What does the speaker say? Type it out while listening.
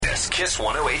Kiss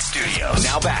 108 Studios.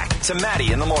 Now back to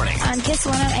Maddie in the morning. On Kiss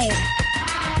 108.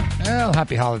 Well,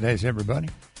 happy holidays, everybody.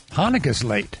 Hanukkah's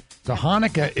late. So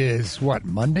Hanukkah is, what,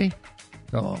 Monday?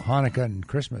 So Hanukkah and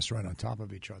Christmas right on top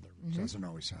of each other, which doesn't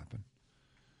always happen.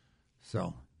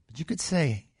 So, but you could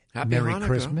say Happy Merry Hanukkah.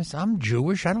 Christmas. I'm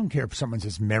Jewish. I don't care if someone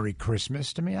says Merry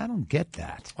Christmas to me. I don't get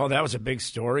that. Oh, that was a big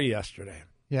story yesterday.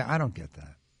 Yeah, I don't get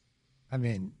that. I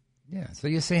mean, yeah, so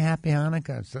you say Happy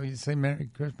Hanukkah, so you say Merry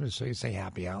Christmas, so you say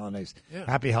Happy Holidays. Yeah.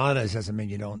 Happy Holidays doesn't mean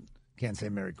you can't say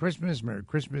Merry Christmas,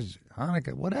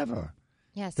 Hanukkah, whatever.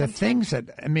 Yeah, The things that,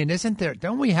 I mean,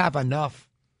 don't we have enough?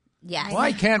 Yes.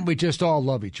 Why can't we just all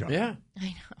love each other? Yeah. I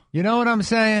know. You know what I'm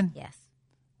saying? Yes.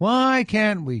 Why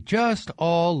can't we just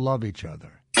all love each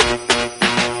other?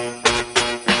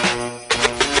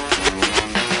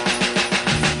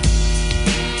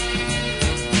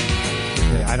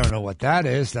 I don't know what that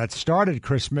is. That started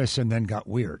Christmas and then got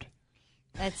weird.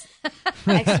 That's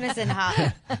Xmas and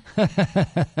Hot.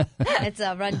 It's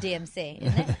a Run DMC,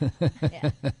 isn't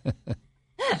it?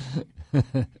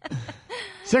 Yeah.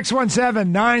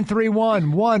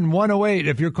 617-931-1108.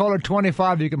 If you're caller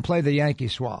 25, you can play the Yankee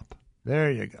swap.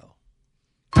 There you go.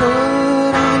 Put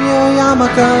on your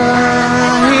yarmulke,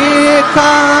 here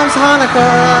comes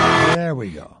Hanukkah. There we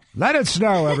go. Let it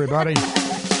snow, everybody.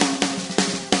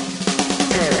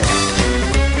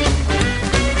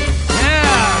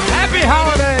 Happy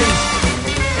holidays!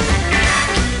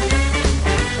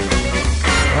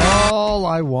 All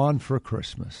I want for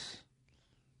Christmas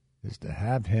is to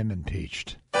have him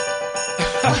impeached. Okay.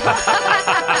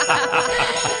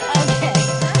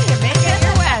 You're making it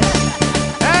your way.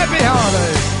 Happy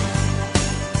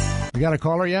holidays! We got a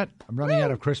caller yet? I'm running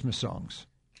out of Christmas songs.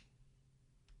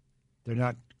 They're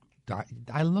not...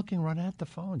 I'm looking right at the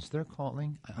phones. They're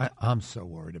calling. I'm so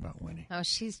worried about Winnie. Oh,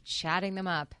 she's chatting them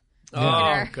up.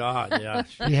 Oh, God, yeah.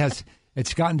 He has.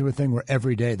 It's gotten to a thing where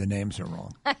every day the names are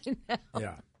wrong. I know.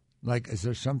 Yeah. Like, is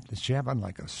there something? Is she having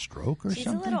like a stroke or She's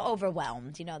something? a little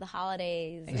overwhelmed. You know, the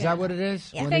holidays. Is that what it is?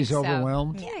 Yeah. When I he's think so.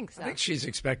 overwhelmed? I think so. I think she's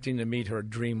expecting to meet her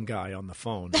dream guy on the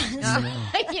phone.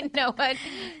 You know what?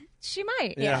 She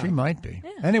might. Yeah. She might be.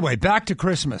 Anyway, back to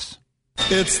Christmas.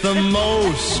 It's the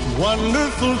most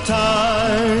wonderful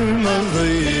time of the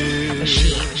year.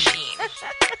 Machine.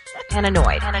 And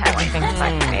annoyed. Everything's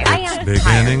like me. I am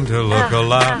Beginning to look a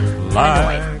lot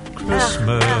like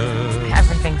Christmas.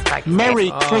 Everything's like Merry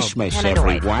Christmas, and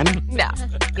annoyed. everyone. No.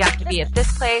 You have to be at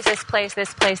this place,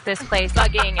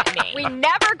 bugging me. We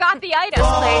never got the item.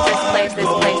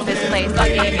 This place,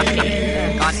 bugging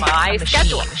me. On my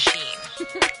schedule.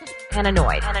 And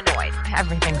annoyed.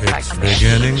 Everything's like It's a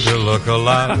beginning to look a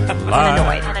lot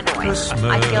like and annoyed. Christmas.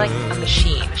 I feel like a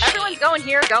machine. Everyone's going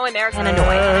here, going there, and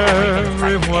annoyed. Everything's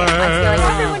like me. I feel like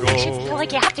everyone makes you feel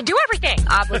like you have to do everything.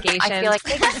 Obligations. I feel like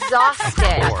exhausted.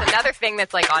 That's another thing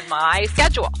that's like on my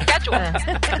schedule.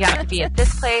 You have to be at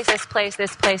this place,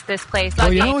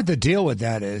 Well, you know what the deal with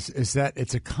that is that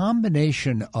it's a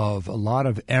combination of a lot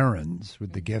of errands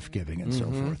with the gift giving and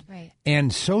so forth, Right.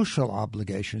 and social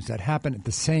obligations that happen at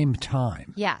the same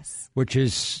time. Yes. Which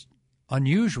is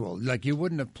unusual. Like, you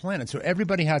wouldn't have planned it. So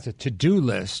everybody has a to-do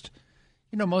list,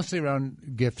 mostly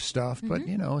around gift stuff. But,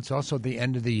 it's also the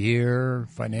end of the year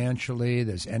financially.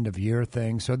 There's end-of-year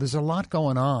things. So there's a lot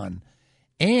going on.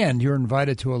 And you're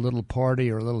invited to a little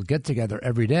party or a little get-together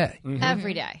every day.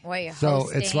 Every day. Where you're So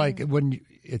hosting. it's like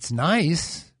it's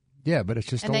nice. Yeah, but it's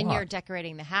just And a then lot. you're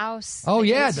decorating the house. Oh,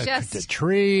 yeah, It's the just,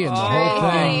 tree and the whole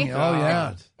thing. crazy. Oh,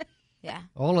 yeah. Yeah.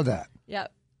 All of that.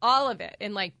 Yep. All of it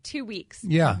in like 2 weeks.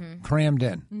 Yeah, crammed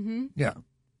in. Mm-hmm. Yeah.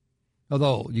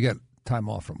 Although you get time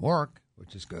off from work,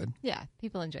 which is good. Yeah.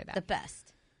 People enjoy that. The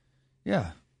best.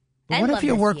 Yeah. But I'd what if love you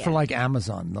to work see for it. like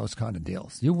Amazon, those kind of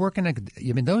deals? You working at,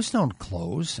 those don't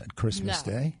close at Christmas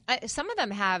No. Day. Some of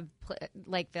them have,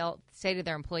 they'll say to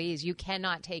their employees, you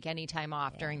cannot take any time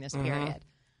off during this period.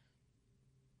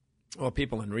 Well,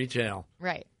 people in retail.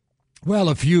 Right. Well,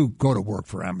 if you go to work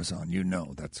for Amazon,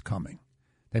 that's coming.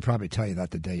 They probably tell you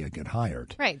that the day you get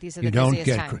hired. Right. These are You the don't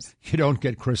busiest get times. you don't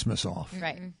get Christmas off.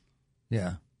 Right.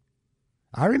 Yeah.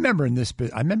 I remember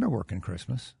I remember working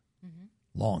Christmas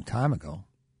long time ago,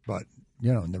 but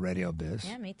in the radio biz.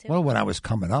 Yeah, me too. Well, when I was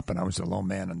coming up and I was the low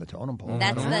man on the totem pole.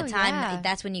 That's the time. yeah.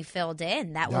 That's when you filled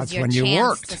in. That was That's your when you chance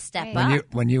worked. to step Right.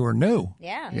 up. when you were new.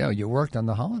 Yeah. Yeah, you worked on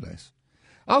the holidays.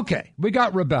 Okay, we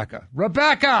got Rebecca.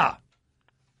 Rebecca!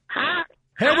 Hi.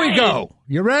 Here we go.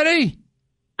 You ready?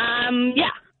 Yeah.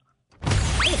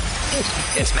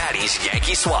 It's Maddie's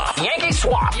Yankee Swap. Okay.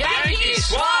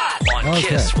 On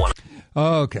Kiss 1.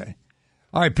 Okay.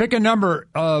 All right, pick a number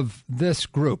of this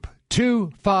group.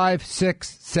 2, 5,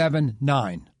 6, 7,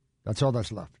 9. That's all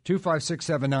that's left. 2, 5, 6,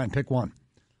 7, 9. Pick one.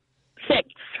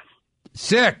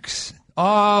 6.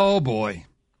 Oh, boy.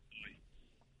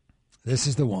 This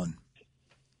is the one.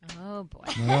 Oh, boy.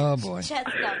 Oh, boy.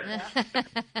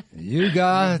 You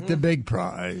got the big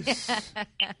prize.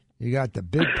 You got the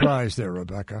big prize there,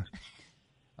 Rebecca.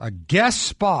 A guest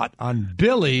spot on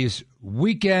Billy's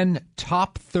Weekend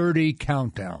Top 30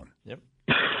 Countdown. Yep.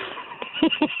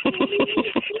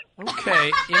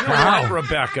 Okay. You know what,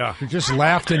 Rebecca? She just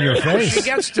laughed in your face. She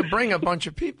gets to bring a bunch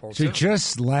of people. She too.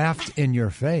 just laughed in your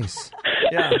face.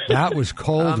 Yeah. That was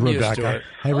cold, I'm used to Rebecca. it.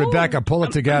 Hey, Rebecca, pull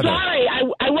it together. Sorry,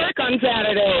 I work on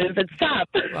Saturdays. It's tough.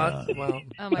 Well,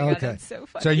 Oh, my God, Okay. that's so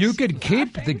funny. So you could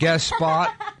keep the guest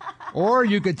spot, or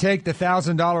you could take the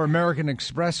 $1,000 American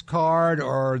Express card,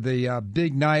 or the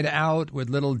big night out with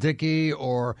Little Dicky,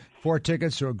 or 4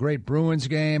 tickets to a great Bruins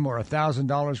game, or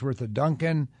 $1,000 worth of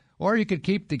Dunkin', or you could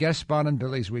keep the guest spot on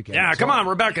Billy's Weekend. yeah, So- come on,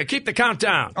 Rebecca. Keep the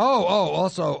countdown.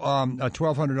 also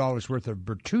 $1,200 worth of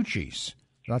Bertucci's.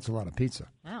 That's a lot of pizza.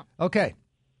 Wow. Okay,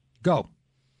 go.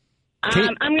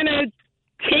 I'm going to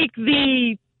take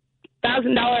the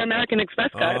 $1,000 American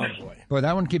Express card. Oh, boy. Boy,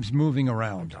 that one keeps moving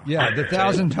around. Yeah, the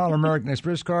 $1,000 American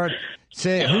Express card.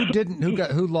 Say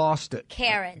who lost it?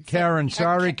 Karen. Karen.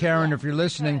 Sorry, Karen, if you're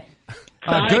listening.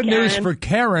 Sorry, Good news Karen. for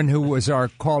Karen, who was our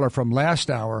caller from last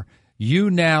hour.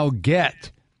 You now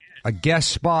get a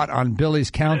guest spot on Billy's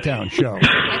Countdown show.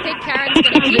 I think Karen's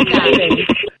going to keep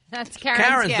that. That's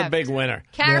Karen's the gift. big winner.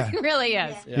 Karen really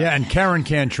is. Yeah, and Karen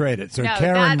can't trade it. So No,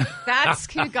 Karen,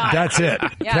 that's who got that's it.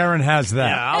 Yeah. Karen has that.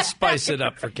 Yeah, I'll spice it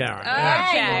up for Karen.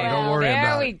 Okay. Don't worry there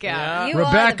about we it. go. Yeah. You are the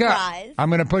Rebecca, prize. I'm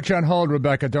going to put you on hold,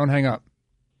 Rebecca. Don't hang up.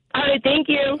 All right, thank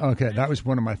you. Okay, that was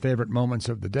one of my favorite moments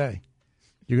of the day.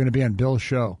 You're going to be on Bill's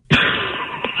show.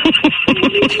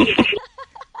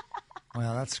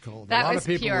 Wow, that's cool. That a lot was of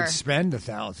people pure. would spend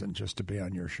 $1,000 just to be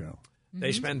on your show.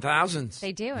 They spend thousands.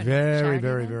 They do. and Very, Sharon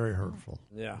very, does. very hurtful.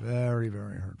 Yeah. Very,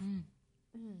 very hurtful.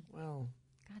 Well,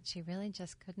 God, she really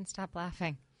just couldn't stop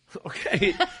laughing.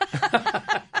 okay.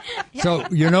 So,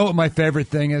 you know what my favorite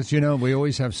thing is? You know, we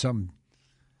always have some,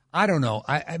 I don't know.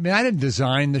 I mean, I didn't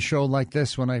design the show like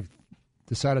this when I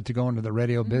decided to go into the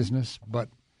radio business, but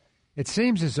it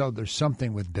seems as though there's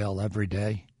something with Bill every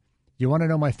day. You want to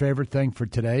know my favorite thing for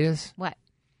today is? What?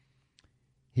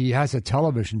 He has a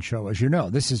television show, as you know.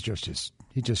 This is just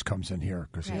he just comes in here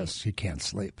because Right. he can't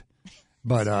sleep.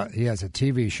 But he has a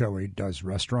TV show where he does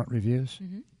restaurant reviews.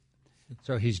 Mm-hmm.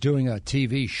 So he's doing a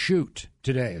TV shoot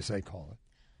today, as they call it.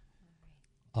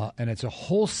 And it's a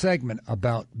whole segment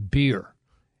about beer.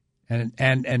 And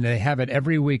they have it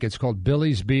every week. It's called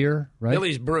Billy's Beer, right?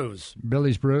 Billy's Brews.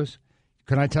 Billy's Brews.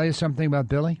 Can I tell you something about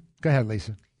Billy? Go ahead,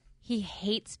 Lisa. He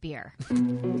hates beer.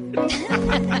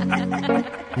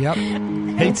 Yep.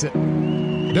 Hates it.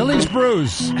 Billy's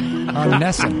Brews on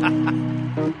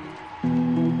Nesson.